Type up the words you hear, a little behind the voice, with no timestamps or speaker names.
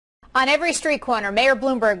On every street corner, Mayor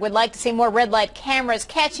Bloomberg would like to see more red light cameras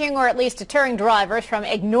catching or at least deterring drivers from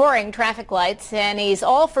ignoring traffic lights. And he's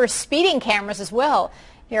all for speeding cameras as well.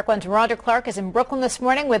 New York 1's Roger Clark is in Brooklyn this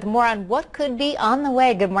morning with more on what could be on the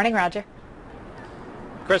way. Good morning, Roger.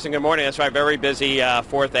 Kristen, good morning. That's right. Very busy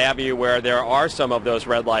 4th Avenue where there are some of those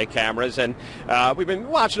red light cameras, and we've been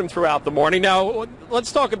watching them throughout the morning. Now,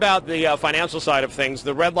 let's talk about the financial side of things.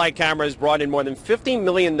 The red light cameras brought in more than $15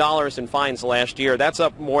 million in fines last year. That's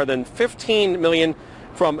up more than $15 million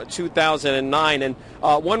from 2009. And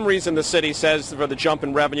one reason the city says for the jump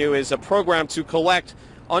in revenue is a program to collect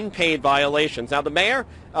unpaid violations. Now, the mayor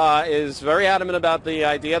is very adamant about the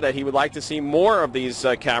idea that he would like to see more of these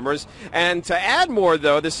cameras. And to add more,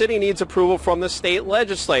 though, the city needs approval from the state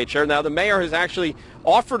legislature. Now, the mayor has actually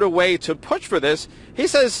offered a way to push for this. He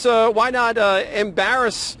says, why not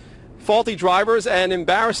embarrass faulty drivers and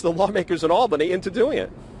embarrass the lawmakers in Albany into doing it?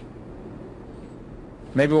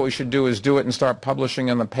 Maybe what we should do is do it and start publishing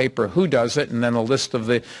in the paper who does it, and then a list of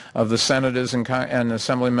the senators and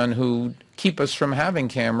assemblymen who keep us from having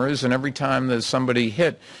cameras. And every time there's somebody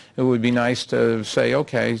hit, it would be nice to say,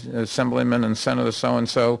 okay, assemblyman and senator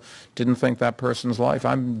so-and-so didn't think that person's life.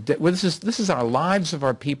 This is our lives of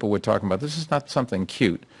our people we're talking about. This is not something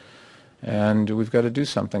cute, and we've got to do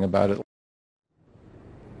something about it.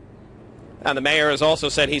 And the mayor has also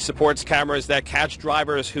said he supports cameras that catch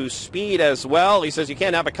drivers who speed as well. He says you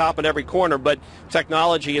can't have a cop in every corner, but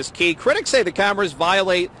technology is key. Critics say the cameras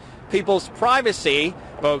violate people's privacy.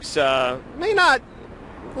 Folks may not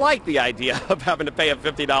like the idea of having to pay a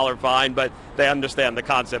 $50 fine, but they understand the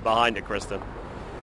concept behind it, Kristen.